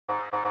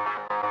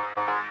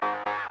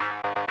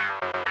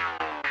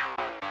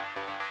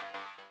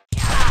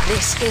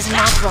This is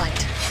not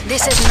right.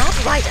 This is not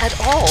right at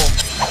all.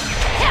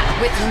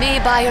 With me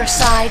by your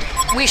side,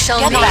 we shall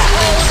not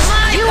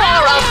lose. You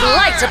are a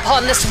blight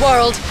upon this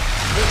world.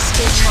 This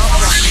is not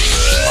right.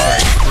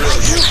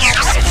 You have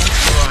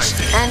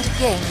spent and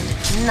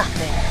gained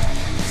nothing.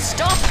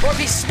 Stop or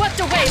be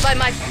swept away by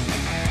my...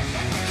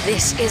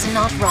 This is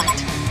not right.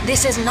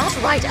 This is not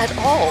right at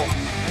all.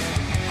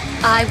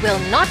 I will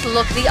not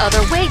look the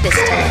other way this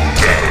time.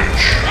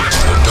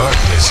 The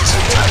darkness is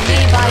attacking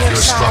me by your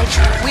side,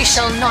 structures. We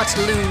shall not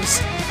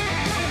lose.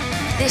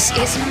 This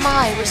is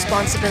my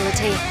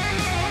responsibility.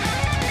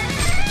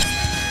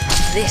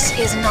 This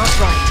is not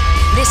right.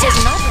 This is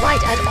not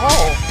right at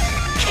all.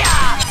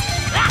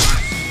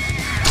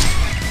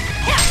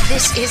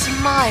 This is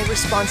my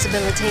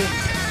responsibility.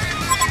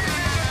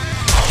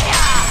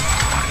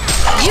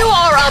 You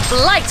are a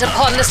blight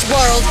upon this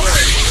world.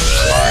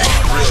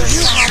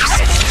 You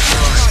have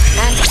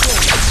and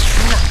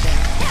nothing.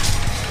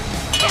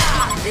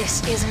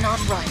 This is not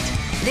right.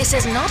 This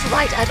is not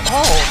right at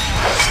all.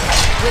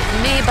 With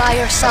me by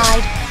your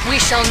side, we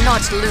shall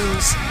not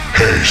lose.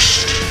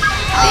 Haste.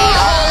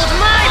 Behold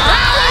my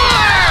power!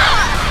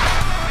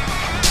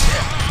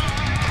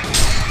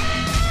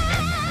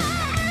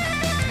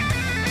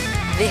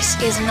 This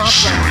is not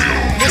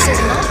right. This is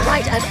not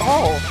right at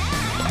all.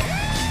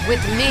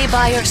 With me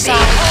by your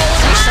side,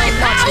 we shall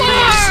not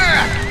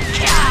lose.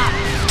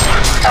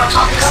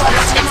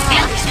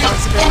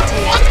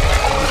 Responsibility.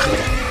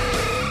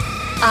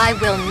 I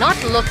will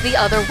not look the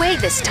other way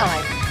this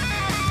time.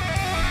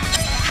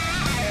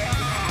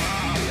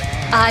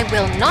 I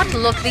will not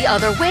look the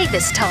other way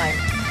this time.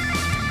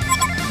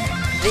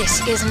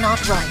 This is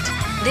not right.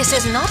 This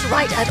is not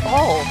right at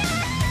all.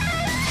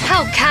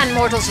 How can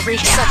mortals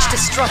wreak such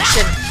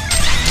destruction?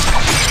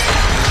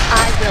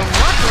 I will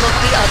not look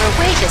the other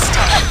way this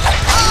time.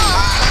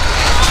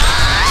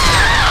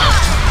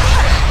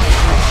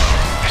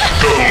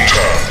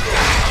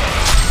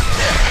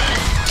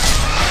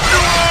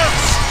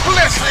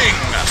 Blessing!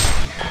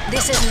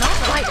 This is not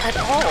right at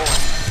all.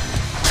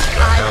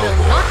 I will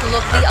not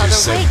look the other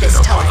way this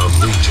time. A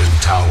Legion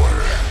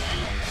tower.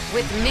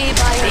 With me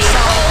by your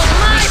side,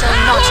 we shall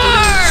not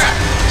lose.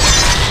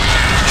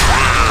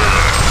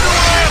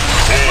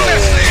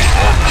 Blessing!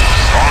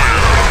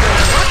 I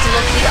will not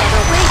look the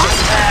other way this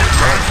time.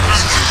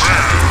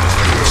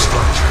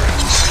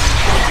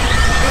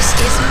 This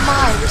is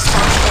my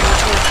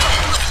responsibility.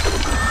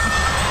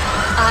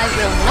 I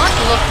will not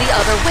look the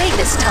other way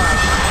this time.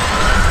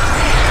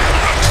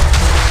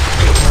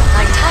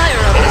 I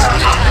tire of this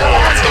futile.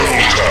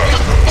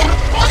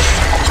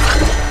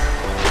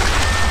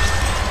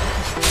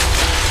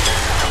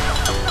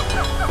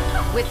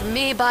 With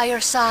me by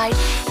your side,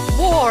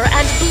 war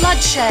and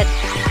bloodshed.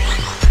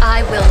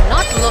 I will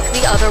not look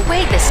the other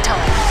way this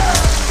time.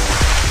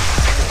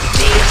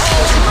 This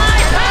is my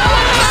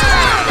power! This is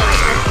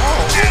nothing at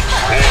all.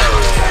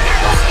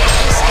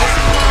 This is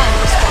my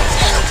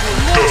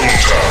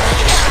responsibility.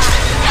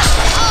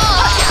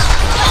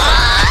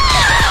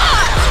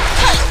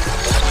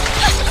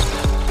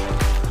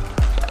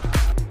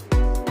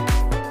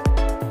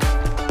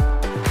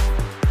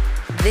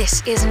 This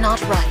is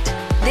not right.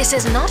 This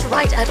is not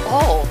right at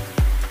all.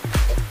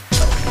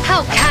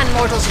 How can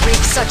mortals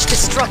wreak such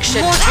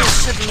destruction?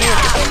 Mortals should live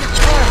in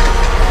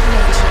harmony with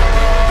nature.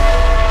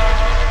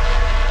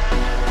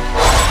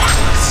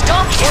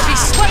 Stop or be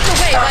swept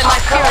away by my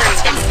fury!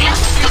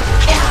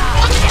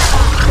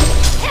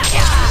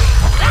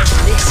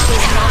 This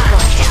is not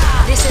right.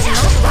 This is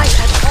not right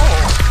at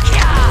all.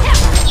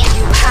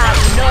 You have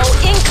no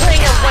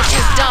inkling of what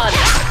you've done.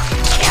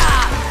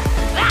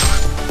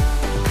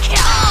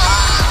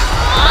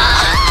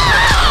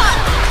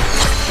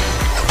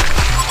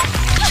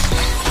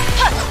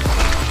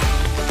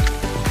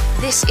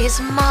 This is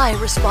my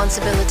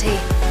responsibility.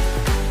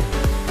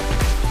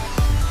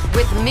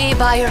 With me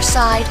by your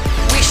side,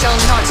 we shall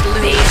not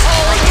lose.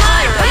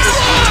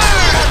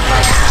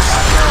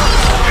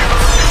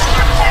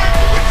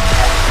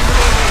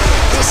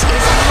 This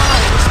is my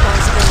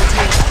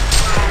responsibility.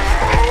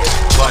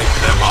 Light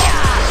them up.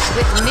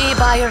 With me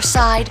by your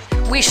side,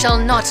 we shall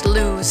not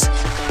lose.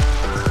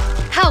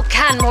 How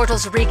can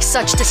mortals wreak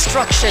such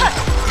destruction?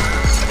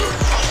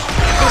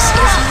 This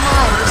is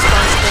my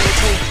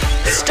responsibility.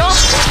 Stop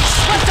or be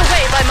swept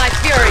away by my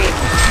fury!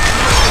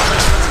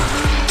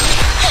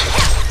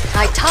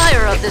 I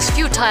tire of this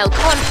futile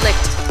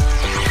conflict.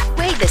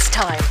 Wait this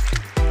time.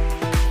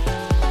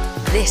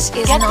 This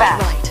is not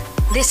right.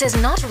 This is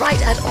not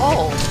right at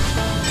all.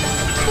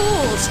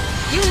 Fools!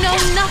 You know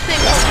nothing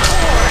of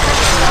war.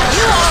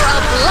 You are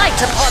a blight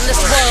upon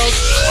this world.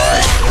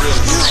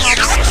 You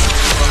have spent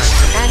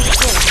and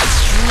gained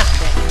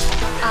nothing.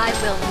 I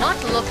will not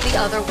look the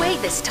other way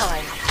this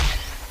time.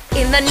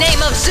 In the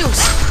name of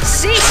Zeus,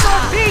 cease or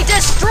be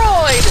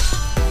destroyed!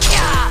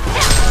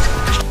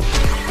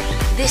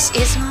 This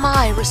is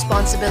my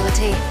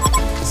responsibility.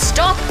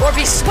 Stop or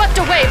be swept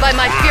away by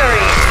my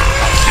fury!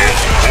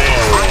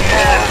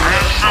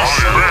 I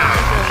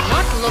will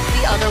not look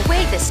the other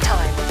way this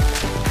time.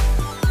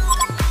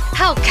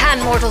 How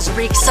can mortals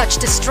wreak such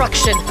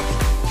destruction?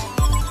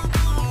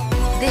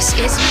 This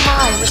is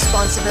my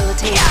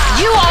responsibility.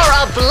 You are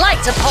a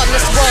blight upon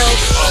this world.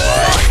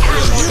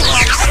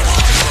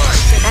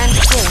 And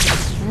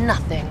gain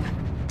nothing.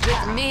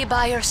 With me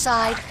by your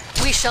side,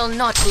 we shall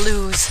not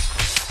lose.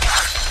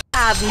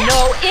 Have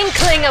no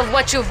inkling of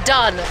what you've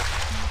done.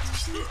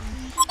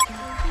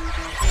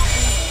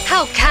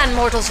 How can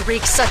mortals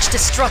wreak such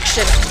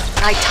destruction?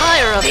 I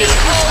tire of this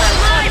futile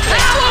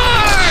conflict.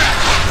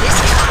 This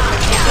is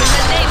in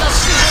the name of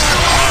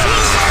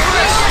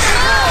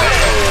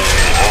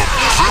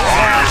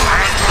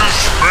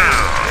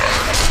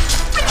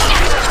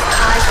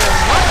I will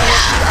not look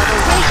the other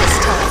way this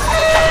time.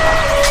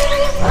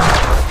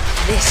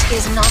 This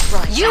is not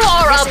right. You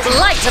are a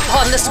blight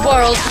upon this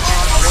world.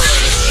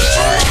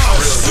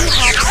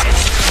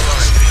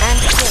 And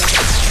you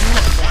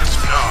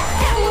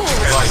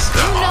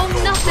know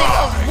nothing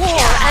of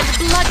war and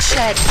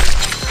bloodshed.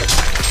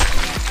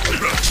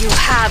 You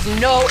have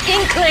no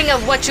inkling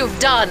of what you've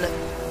done.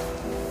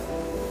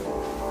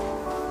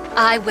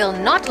 I will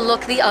not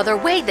look the other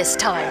way this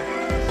time.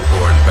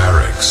 HoN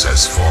Barracks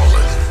has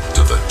fallen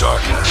to the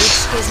darkness.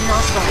 This is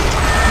not right.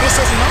 This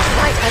is not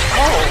right at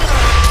all.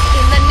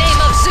 In the name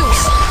of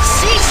Zeus,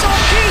 cease or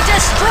be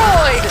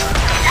destroyed!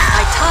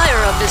 I tire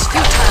of this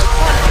futile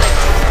conflict.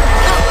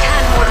 How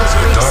can mortals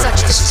wreak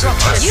such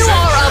destruction? You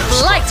are a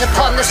blight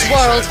upon this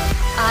world.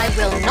 I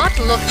will not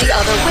look the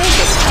other way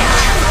this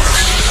time.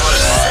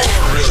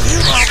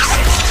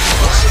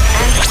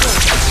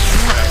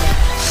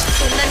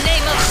 In the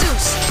name of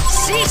Zeus,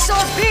 cease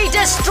or be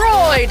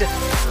destroyed!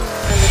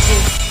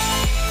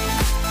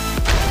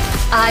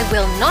 I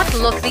will not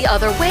look the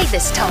other way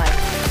this time.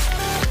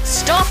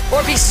 Stop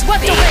or be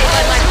swept away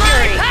by my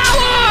fury!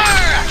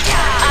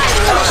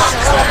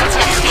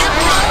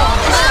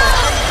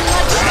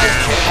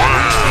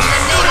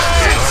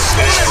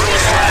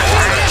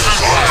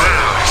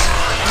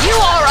 You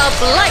are a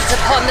blight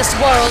upon this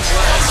world!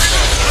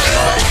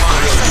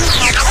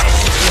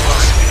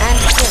 And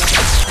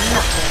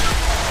nothing.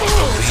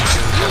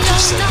 You know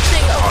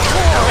nothing of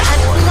war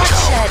and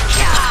bloodshed.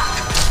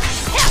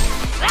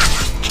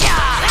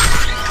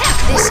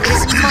 This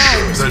is my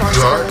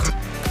responsibility.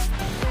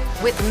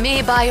 With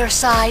me by your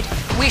side,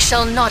 we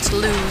shall not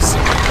lose.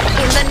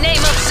 In the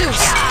name of Zeus,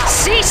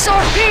 cease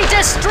or be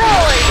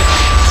destroyed!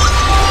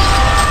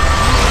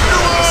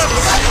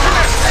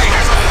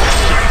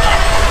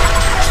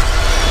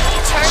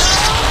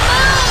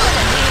 With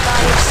me by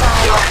your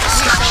side,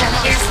 we shall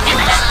not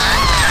lose.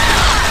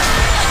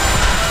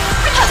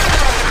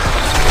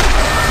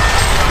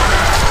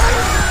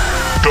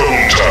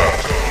 Double tap.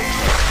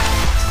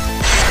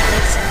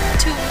 It's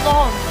too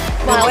long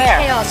while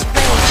chaos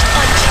raged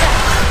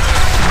unchecked.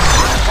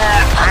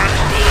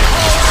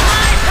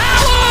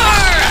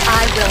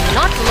 I will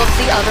not look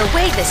the other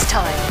way this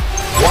time.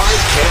 Why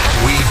can't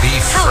we be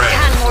How friends?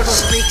 can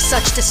mortals wreak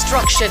such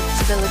destruction?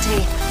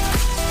 Ability.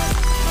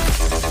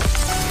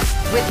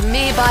 With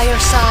me by your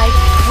side,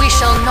 we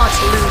shall not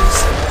lose.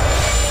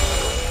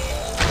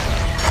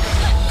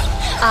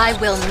 I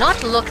will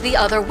not look the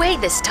other way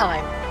this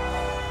time.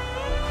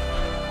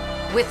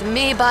 With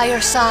me by your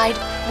side,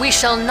 we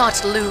shall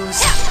not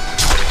lose.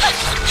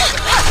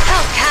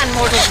 How can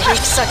mortals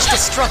wreak such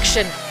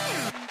destruction?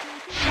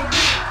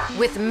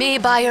 With me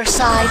by your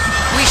side,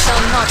 we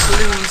shall not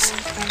lose.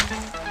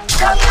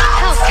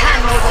 How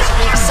can mortals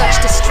wreak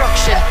such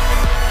destruction?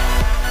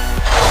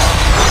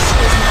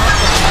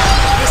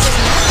 This is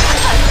not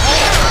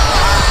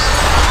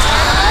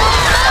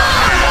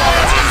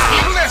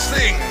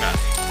Blessing.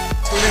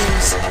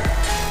 lose.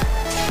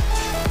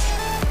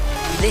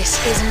 This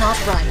is not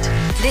right.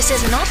 This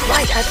is not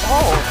right at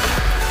all.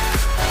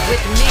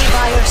 With me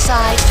by your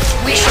side,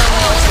 we shall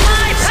not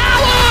lose.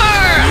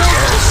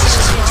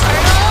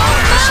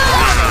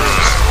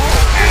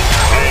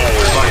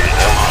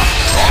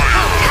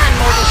 How can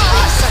mortals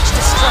wreak such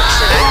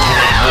destruction?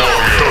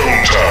 Double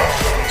tap.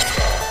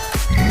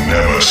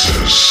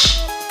 Nemesis.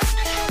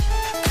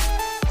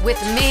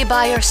 With me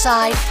by your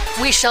side,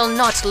 we shall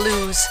not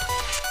lose.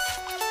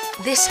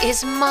 This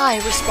is my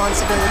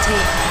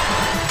responsibility.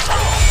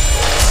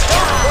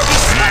 Stop or be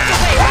swept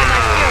away by my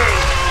fury.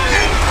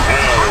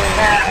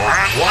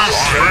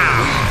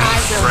 I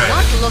will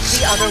not look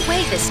the other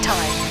way this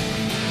time.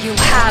 You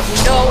have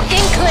no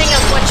inkling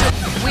of what you...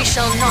 We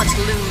shall not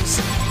lose.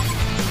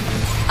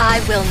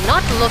 I will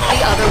not look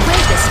the other way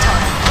this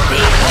time. In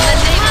the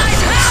name of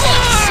Zeus,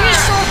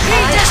 cease or be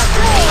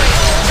destroyed!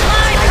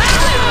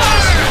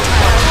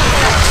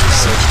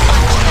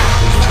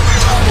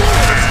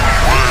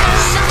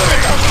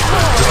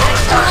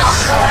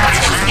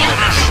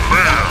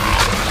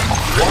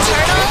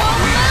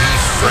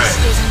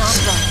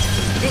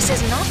 This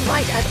is not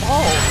right at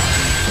all.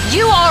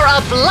 You are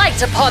a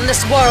blight upon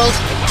this world.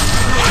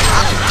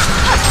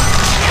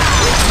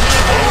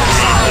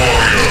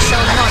 We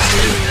shall not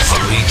lose. A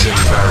Legion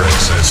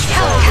barracks has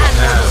fallen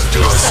to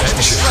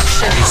ascension.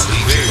 His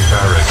Legion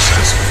barracks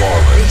has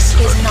fallen This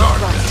to is the not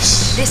right.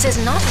 darkness. This is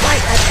not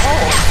right at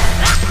all.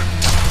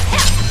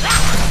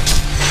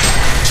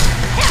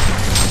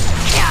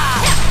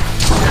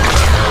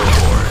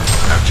 Hellborn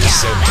have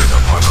descended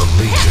upon a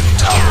Legion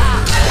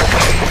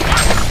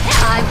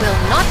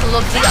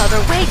look the other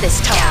way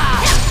this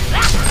time.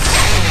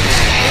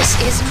 This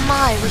is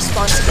my The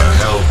responsibility.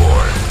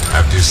 Hellborn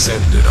have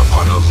descended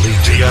upon a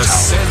legion. The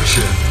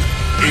ascension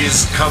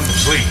is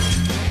complete.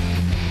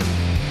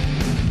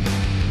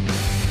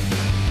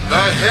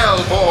 The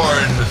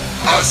Hellborn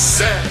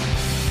ascend.